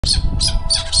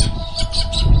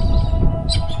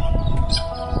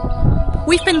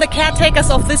We've been the caretakers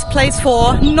of this place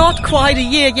for not quite a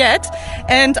year yet,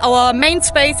 and our main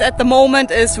space at the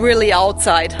moment is really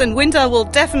outside. In winter we'll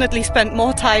definitely spend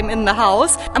more time in the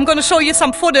house. I'm going to show you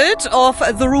some footage of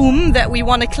the room that we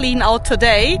want to clean out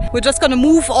today. We're just going to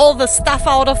move all the stuff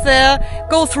out of there,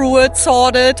 go through it,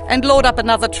 sort it, and load up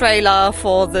another trailer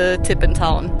for the tip in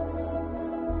town.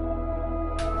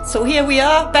 So here we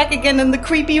are, back again in the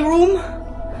creepy room.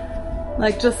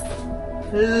 Like, just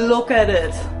look at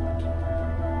it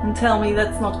and tell me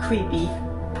that's not creepy.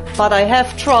 But I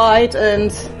have tried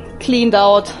and cleaned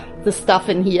out the stuff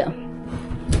in here.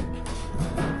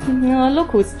 Yeah,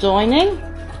 look who's joining.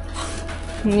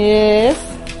 Yes.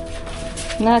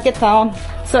 Now get down.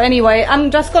 So anyway,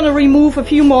 I'm just gonna remove a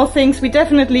few more things. We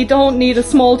definitely don't need a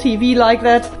small TV like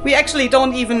that. We actually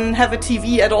don't even have a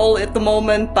TV at all at the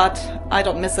moment, but I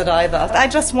don't miss it either. I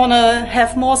just wanna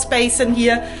have more space in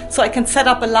here so I can set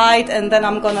up a light, and then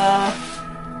I'm gonna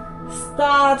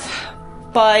start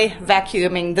by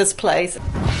vacuuming this place.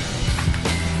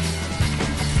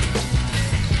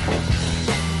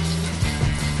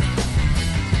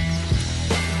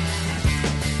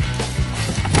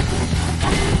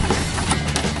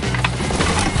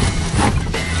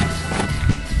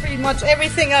 Much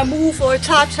everything I move or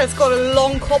touch has got a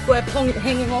long cobweb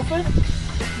hanging off it.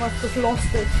 Must have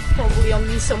lost it, probably on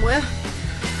me somewhere.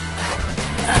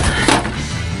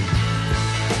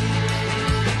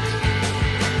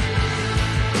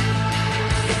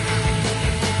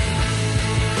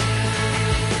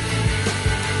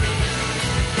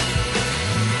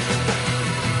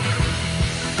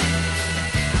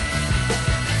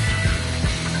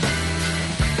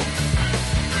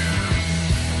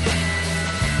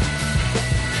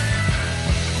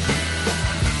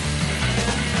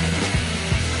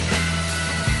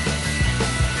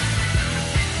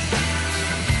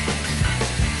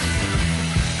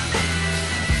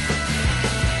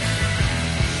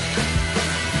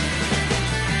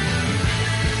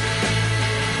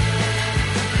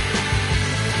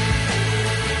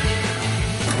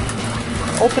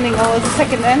 Opening our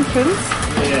second entrance.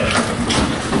 Yeah.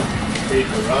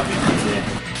 Paper rubbish in there.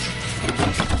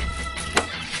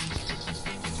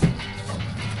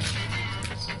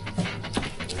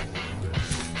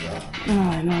 Oh,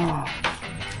 I know.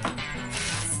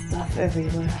 Stuff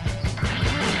everywhere.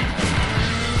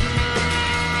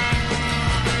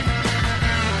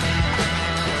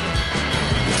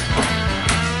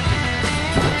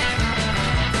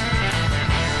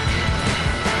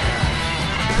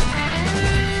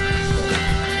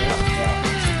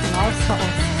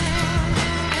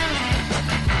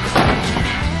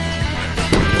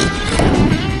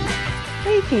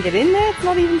 You can get in there, it's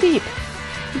not even deep.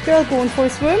 The girl going for a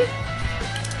swim?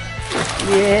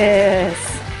 Yes.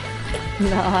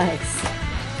 Nice.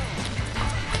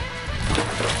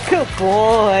 Good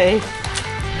boy.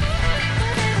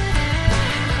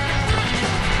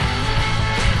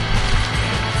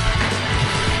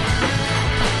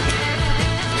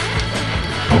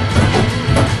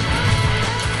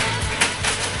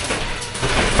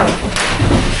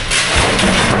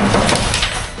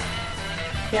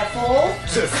 Careful.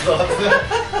 Just not there.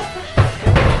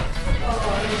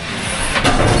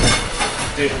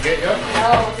 Did it get you?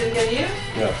 No, did it get you?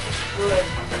 Yeah.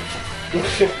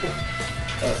 Good.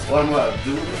 That's one way of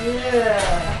doing it.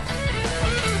 Yeah.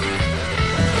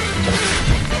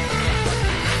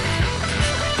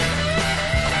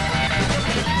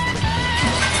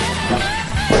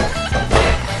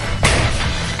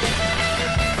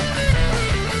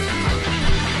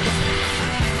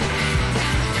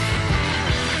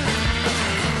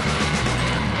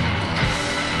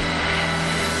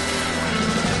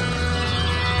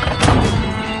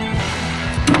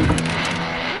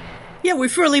 Yeah,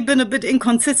 we've really been a bit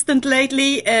inconsistent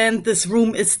lately, and this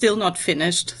room is still not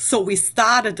finished. So we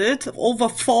started it over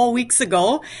 4 weeks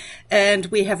ago, and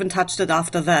we haven't touched it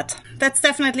after that. That's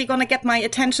definitely gonna get my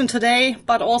attention today,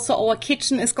 but also our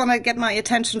kitchen is gonna get my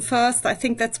attention first. I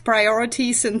think that's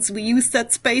priority since we use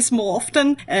that space more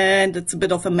often, and it's a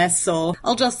bit of a mess. So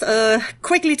I'll just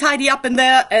quickly tidy up in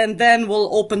there, and then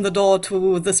we'll open the door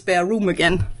to the spare room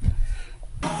again.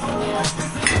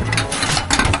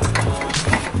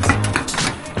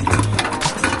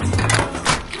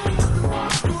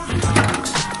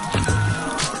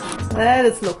 That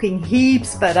is looking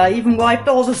heaps better. I even wiped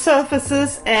all the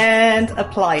surfaces and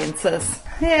appliances.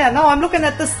 Yeah, now I'm looking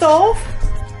at the stove.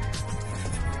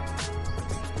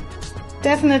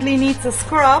 Definitely needs a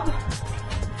scrub.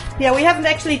 Yeah, we haven't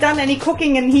actually done any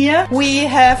cooking in here. We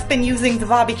have been using the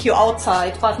barbecue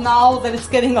outside, but now that it's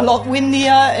getting a lot windier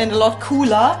and a lot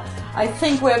cooler, I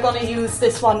think we're gonna use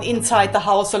this one inside the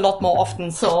house a lot more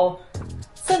often. So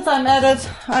since I'm at it,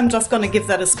 I'm just gonna give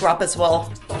that a scrub as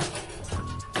well.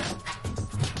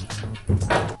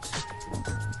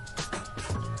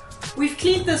 We've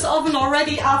cleaned this oven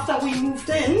already after we moved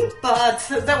in, but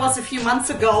that was a few months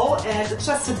ago, and it's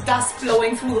just a dust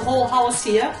blowing through the whole house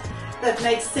here that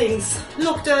makes things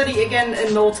look dirty again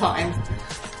in no time.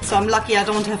 So I'm lucky I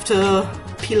don't have to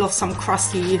peel off some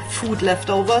crusty food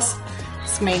leftovers.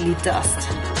 It's mainly dust.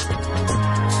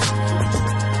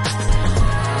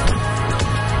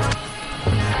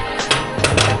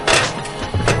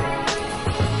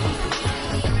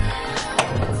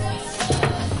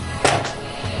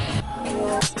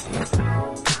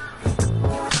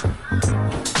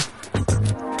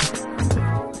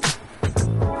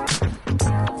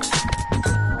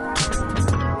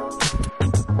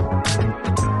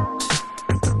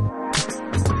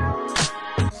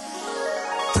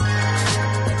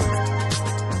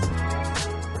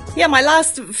 Yeah, my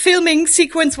last filming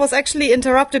sequence was actually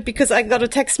interrupted because I got a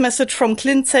text message from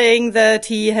Clint saying that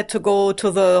he had to go to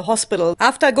the hospital.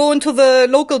 After going to the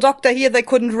local doctor here, they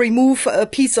couldn't remove a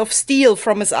piece of steel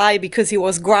from his eye because he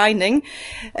was grinding.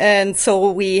 And so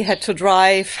we had to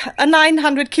drive a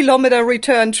 900-kilometer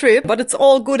return trip. But it's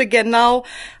all good again now.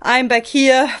 I'm back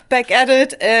here, back at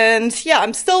it. And yeah,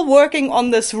 I'm still working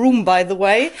on this room, by the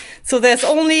way. So there's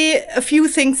only a few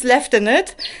things left in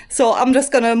it. So I'm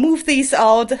just gonna move these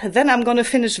out. Then I'm going to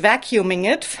finish vacuuming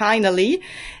it, finally,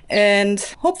 and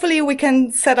hopefully we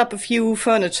can set up a few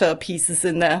furniture pieces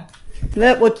in there.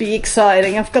 That would be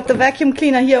exciting. I've got the vacuum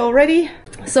cleaner here already.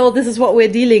 So this is what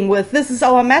we're dealing with. This is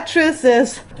our mattress.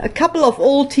 There's a couple of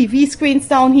old TV screens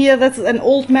down here. That's an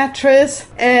old mattress.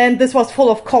 And this was full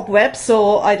of cobwebs,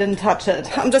 so I didn't touch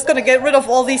it. I'm just going to get rid of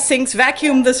all these things,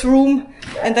 vacuum this room.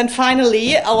 And then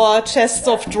finally, our chests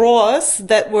of drawers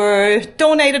that were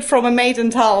donated from a maid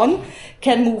in town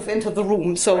can move into the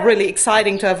room. So really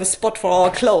exciting to have a spot for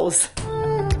our clothes.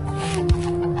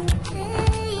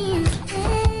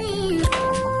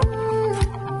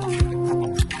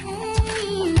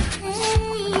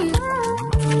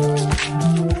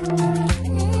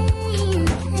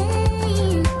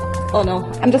 Oh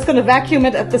no, I'm just going to vacuum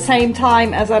it at the same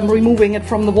time as I'm removing it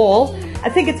from the wall. I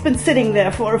think it's been sitting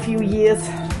there for a few years.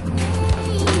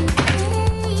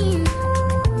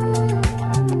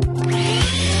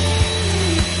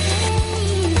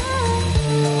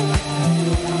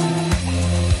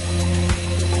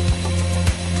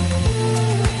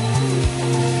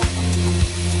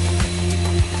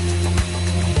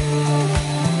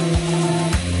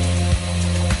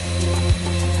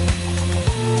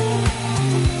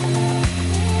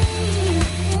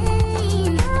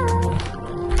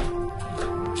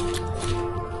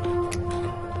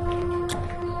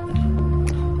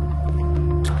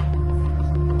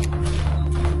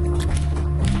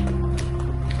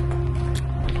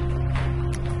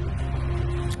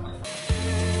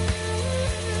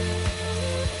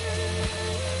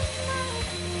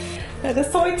 That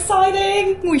is so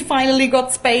exciting! We finally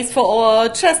got space for our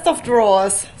chest of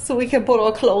drawers, so we can put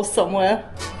our clothes somewhere.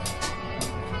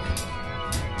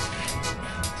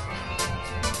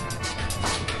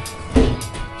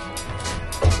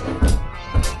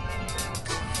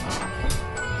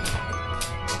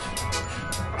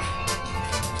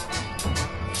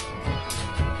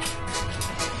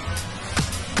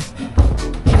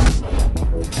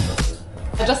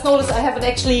 I just noticed I haven't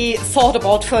actually thought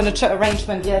about furniture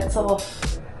arrangement yet, so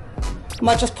I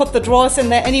might just put the drawers in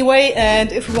there anyway,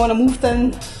 and if we want to move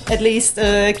them, at least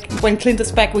when Clint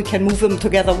is back, we can move them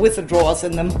together with the drawers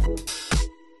in them.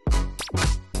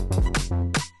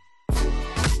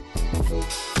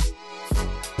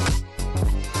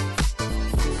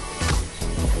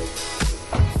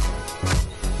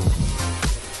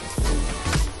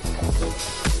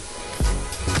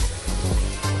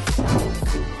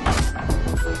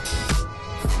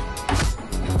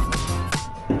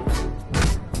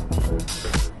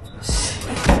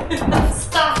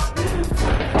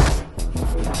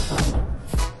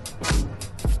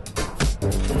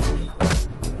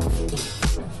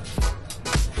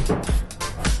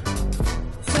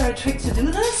 Is there a trick to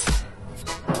do this?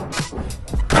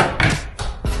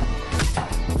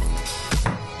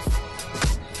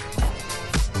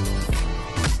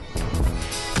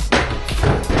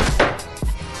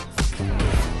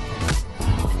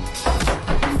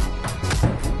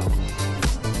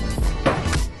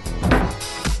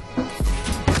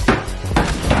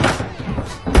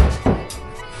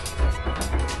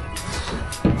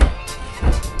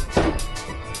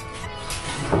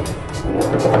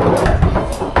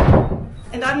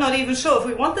 I'm not even sure if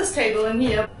we want this table in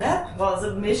here. That was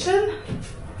a mission.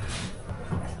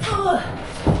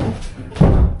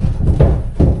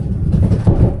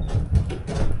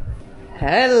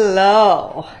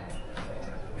 Hello.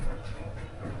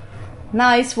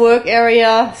 Nice work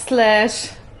area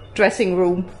 / dressing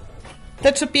room.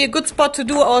 That should be a good spot to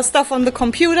do our stuff on the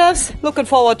computers. Looking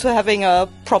forward to having a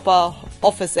proper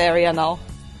office area now.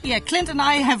 Yeah, Clint and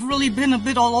I have really been a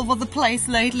bit all over the place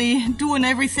lately, doing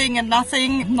everything and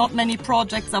nothing. Not many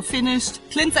projects are finished.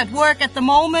 Clint's at work at the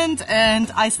moment,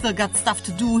 and I still got stuff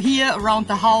to do here around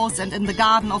the house and in the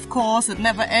garden, of course. It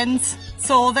never ends.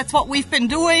 So that's what we've been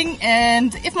doing,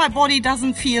 and if my body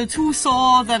doesn't feel too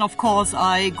sore, then of course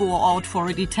I go out for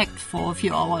a detect for a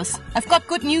few hours. I've got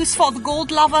good news for the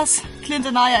gold lovers. Clint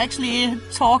and I are actually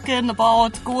talking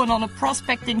about going on a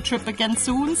prospecting trip again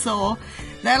soon, so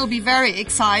that'll be very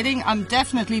exciting. I'm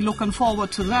definitely looking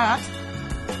forward to that.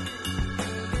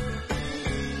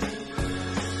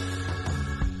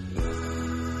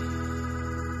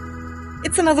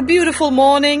 It's another beautiful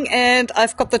morning, and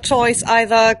I've got the choice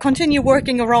either continue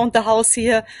working around the house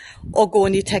here or go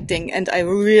on detecting, and I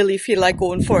really feel like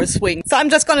going for a swing. So I'm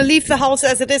just gonna leave the house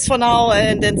as it is for now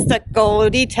and instead go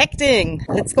detecting.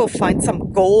 Let's go find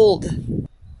some gold.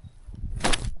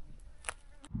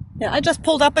 Yeah, I just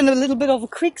pulled up in a little bit of a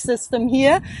creek system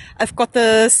here. I've got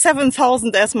the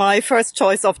 7000 as my first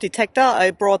choice of detector.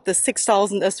 I brought the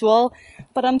 6000 as well,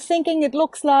 but I'm thinking it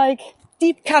looks like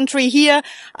deep country here.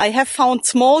 I have found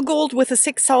small gold with a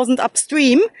 6000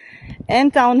 upstream,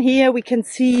 and down here we can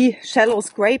see shallow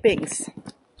scrapings.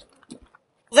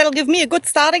 That'll give me a good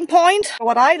starting point.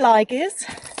 What I like is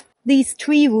these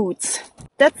tree roots.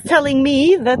 That's telling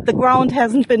me that the ground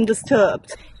hasn't been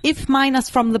disturbed. If miners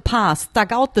from the past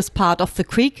dug out this part of the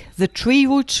creek, the tree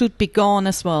roots should be gone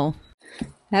as well.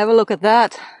 Have a look at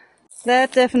that.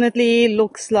 That definitely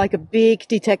looks like a big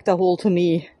detector hole to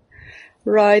me.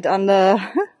 Right under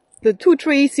the two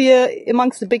trees here,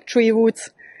 amongst the big tree roots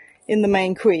in the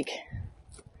main creek.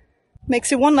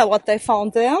 Makes you wonder what they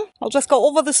found there. I'll just go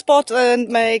over the spot and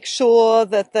make sure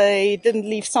that they didn't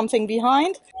leave something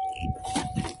behind.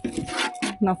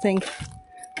 Nothing.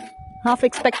 Half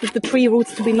expected the tree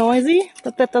roots to be noisy,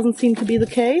 but that doesn't seem to be the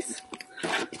case.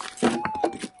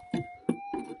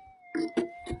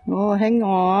 Oh, hang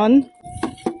on.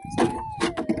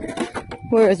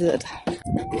 Where is it?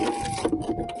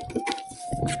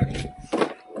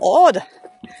 Odd.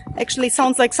 Actually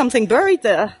sounds like something buried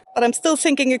there. But I'm still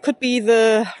thinking it could be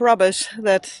the rubbish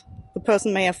that the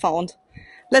person may have found.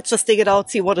 Let's just dig it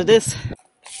out, see what it is.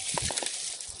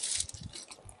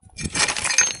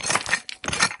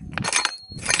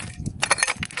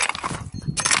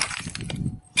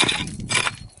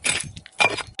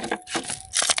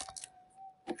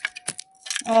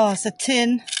 Oh, it's a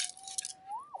tin.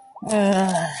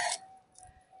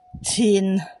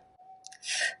 Tin.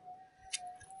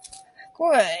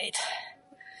 Great.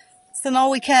 So now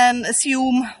we can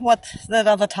assume what that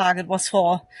other target was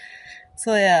for.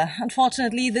 So yeah,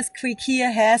 unfortunately this creek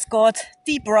here has got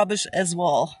deep rubbish as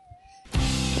well.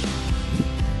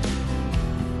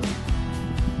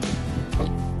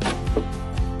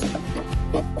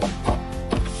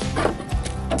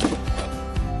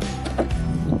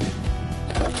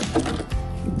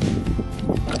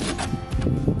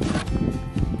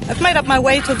 I've made up my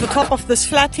way to the top of this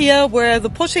flat here where the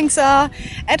pushings are,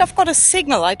 and I've got a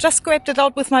signal. I just scraped it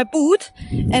out with my boot,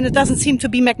 and it doesn't seem to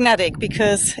be magnetic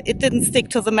because it didn't stick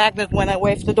to the magnet when I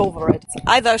waved it over it. It's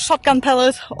either a shotgun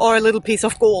pellet or a little piece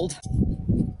of gold.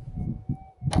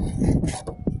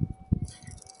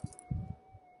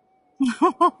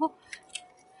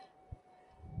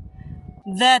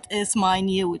 That is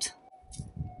minute.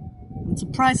 I'm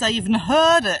surprised I even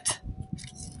heard it.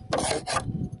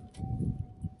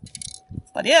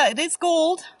 But yeah, it is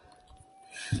gold.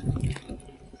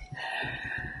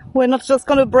 We're not just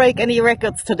gonna break any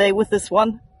records today with this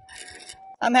one.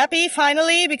 I'm happy,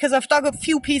 finally, because I've dug a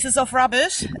few pieces of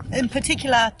rubbish, in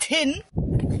particular tin.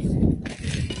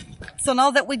 So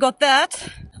now that we got that,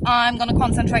 I'm gonna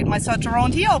concentrate my search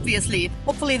around here, obviously.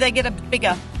 Hopefully they get a bit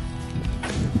bigger.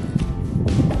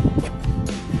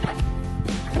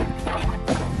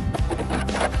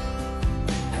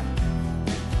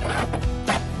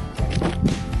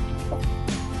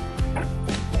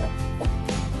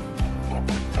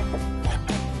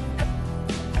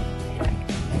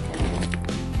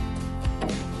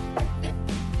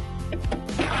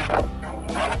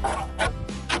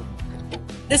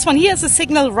 This one here is a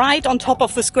signal right on top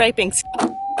of the scrapings.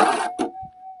 I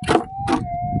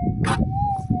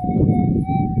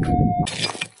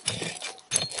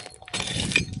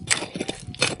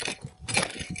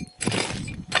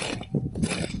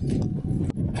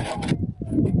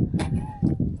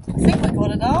think we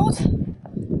got it out.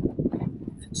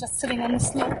 Just sitting on the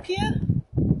slope here.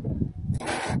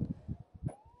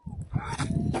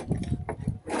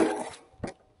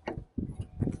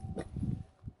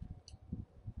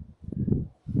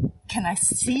 I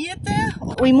see it there.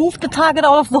 We moved the target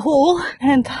out of the hole,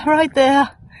 and right there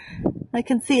I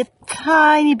can see a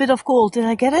tiny bit of gold. Did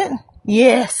I get it?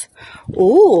 Yes.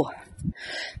 Oh,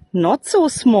 not so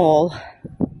small.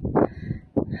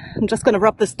 I'm just gonna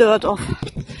rub this dirt off.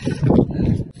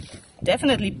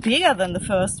 Definitely bigger than the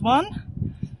first one.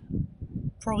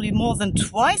 Probably more than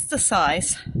twice the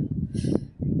size.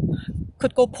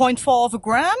 Could go 0.4 of a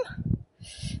gram.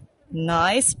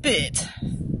 Nice bit.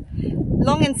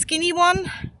 Long and skinny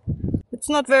one. It's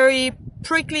not very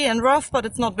prickly and rough, but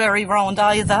it's not very round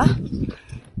either.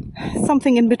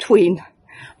 Something in between.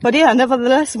 But yeah,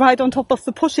 nevertheless, right on top of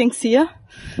the pushings here,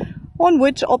 on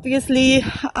which obviously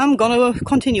I'm gonna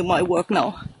continue my work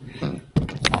now.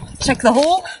 Check the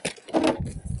hole.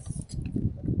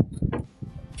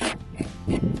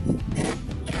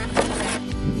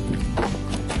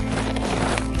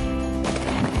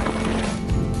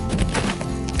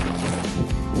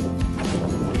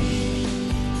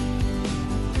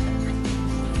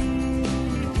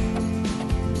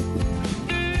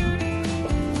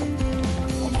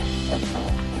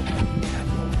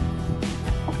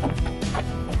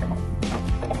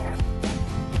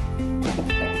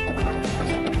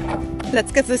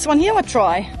 Let's give this one here a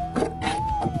try.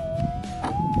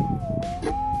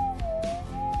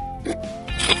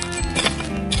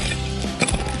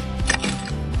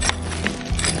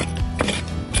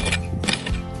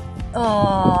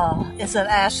 Oh, is it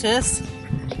ashes?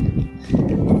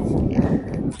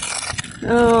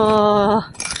 Oh,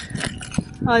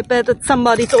 I bet it's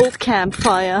somebody's old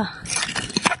campfire.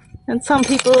 And some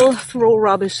people throw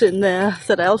rubbish in there. Is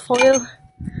that alfoil?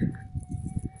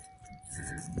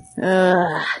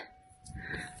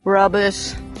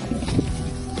 Rubbish.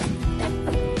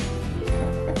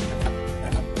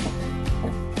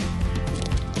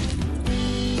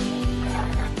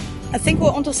 I think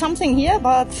we're onto something here,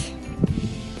 but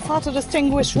it's hard to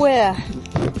distinguish where.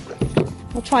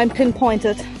 I'll try and pinpoint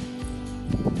it.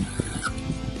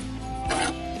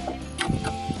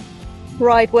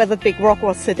 Right where the big rock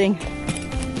was sitting.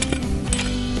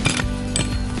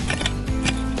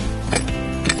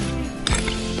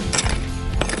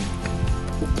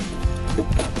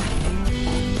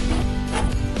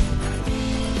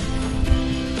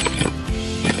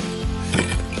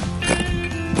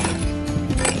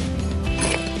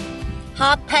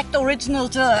 Hard-packed original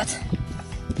dirt.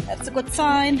 That's a good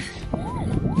sign.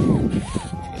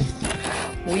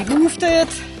 We moved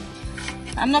it.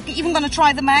 I'm not even going to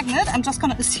try the magnet. I'm just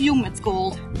going to assume it's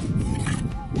gold.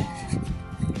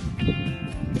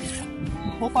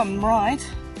 Hope I'm right.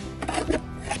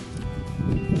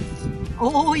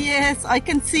 Oh yes, I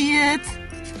can see it.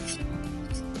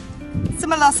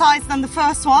 Similar size than the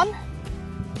first one.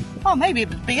 Oh, maybe a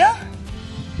bit bigger.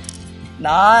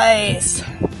 Nice.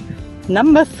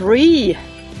 Number 3.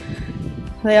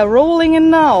 They are rolling in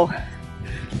now.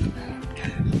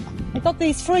 I got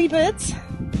these 3 bits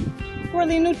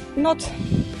really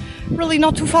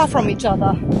not too far from each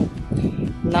other.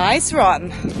 Nice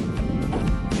run.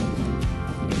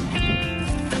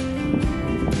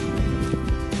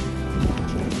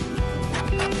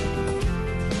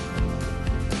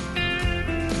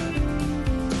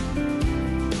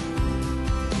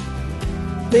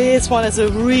 This one is a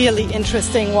really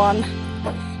interesting one.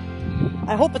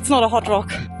 I hope it's not a hot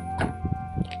rock.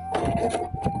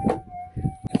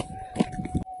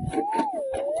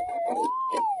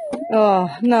 Oh,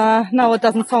 nah, now it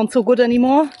doesn't sound so good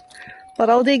anymore, but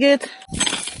I'll dig it.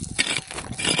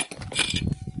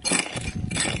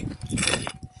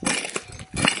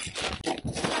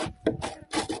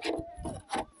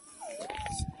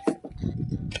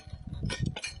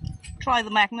 Try the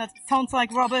magnet, it sounds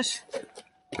like rubbish.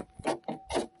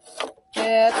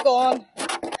 Yeah, it's gone.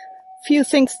 Few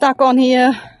things stuck on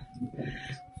here,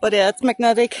 but yeah, it's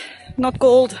magnetic, not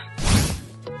gold.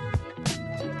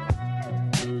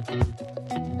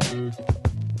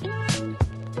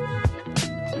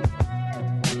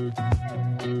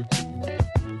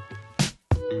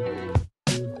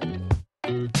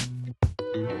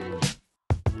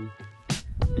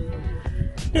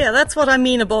 Yeah, that's what I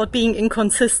mean about being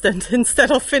inconsistent.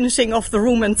 Instead of finishing off the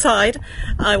room inside,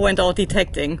 I went out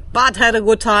detecting. But had a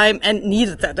good time and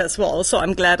needed that as well, so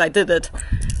I'm glad I did it.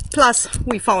 Plus,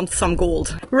 we found some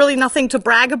gold. Really nothing to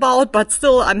brag about, but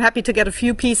still I'm happy to get a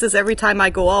few pieces every time I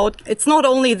go out. It's not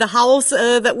only the house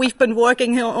that we've been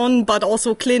working here on, but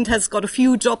also Clint has got a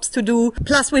few jobs to do.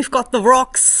 Plus we've got the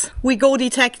rocks. We go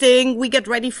detecting, we get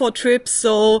ready for trips.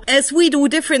 So as we do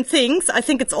different things, I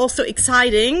think it's also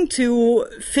exciting to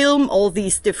film all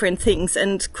these different things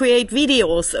and create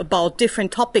videos about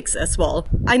different topics as well.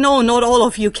 I know not all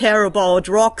of you care about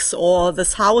rocks or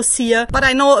this house here, but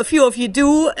I know a few of you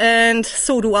do. And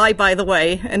so do I, by the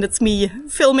way. And it's me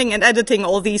filming and editing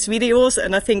all these videos.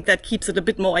 And I think that keeps it a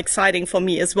bit more exciting for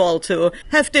me as well to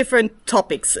have different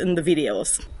topics in the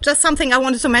videos. Just something I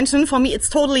wanted to mention. For me, it's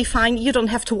totally fine. You don't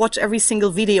have to watch every single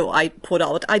video I put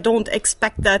out. I don't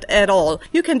expect that at all.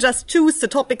 You can just choose the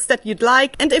topics that you'd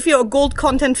like. And if you're a gold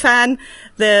content fan,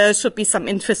 there should be some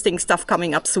interesting stuff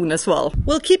coming up soon as well.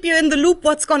 We'll keep you in the loop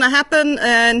what's gonna happen.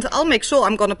 And I'll make sure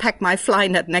I'm gonna pack my fly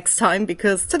net next time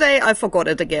because today I forgot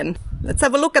it again. Let's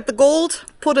have a look at the gold,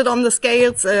 put it on the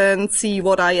scales and see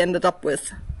what I ended up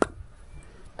with.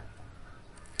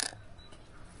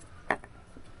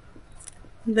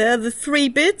 There are the 3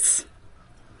 bits.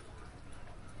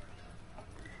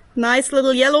 Nice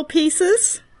little yellow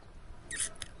pieces.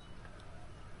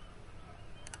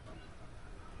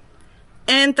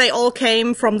 And they all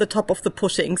came from the top of the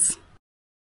pushings.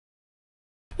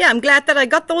 Yeah, I'm glad that I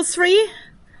got those 3.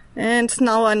 And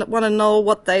now I want to know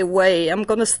what they weigh. I'm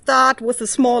going to start with the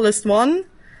smallest one.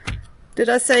 Did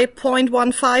I say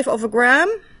 0.15 of a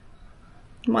gram?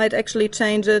 Might actually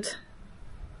change it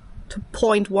to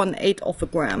 0.18 of a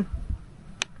gram.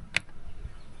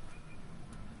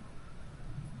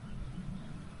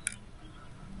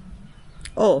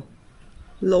 Oh,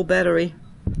 low battery.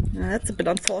 That's a bit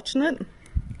unfortunate.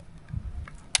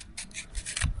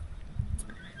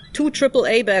 2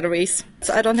 AAA batteries.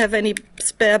 So I don't have any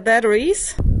spare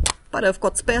batteries, but I've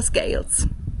got spare scales.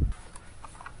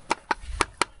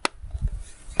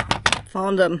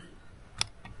 Found them.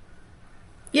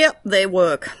 Yep, they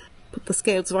work. Put the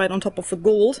scales right on top of the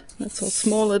gold. That's how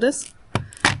small it is.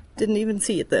 Didn't even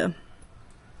see it there.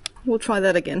 We'll try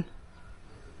that again.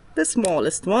 The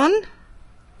smallest one.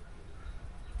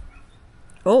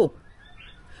 Oh,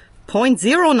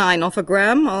 0.09 of a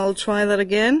gram. I'll try that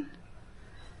again.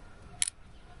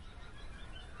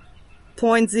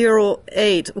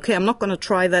 0.08. Okay, I'm not going to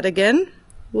try that again.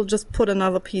 We'll just put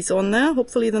another piece on there.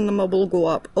 Hopefully the number will go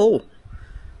up. Oh,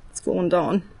 it's going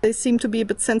down. They seem to be a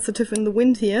bit sensitive in the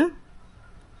wind here.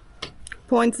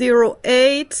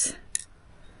 0.08.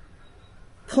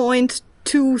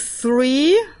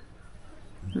 0.23.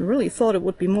 I really thought it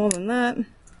would be more than that.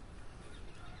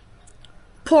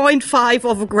 0.5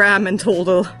 of a gram in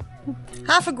total.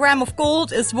 Half a gram of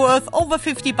gold is worth over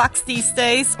 50 bucks these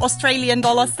days, Australian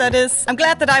dollars that is. I'm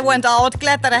glad that I went out,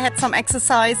 glad that I had some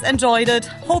exercise, enjoyed it.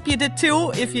 Hope you did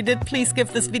too. If you did, please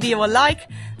give this video a like.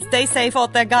 Stay safe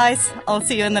out there, guys. I'll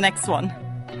see you in the next one.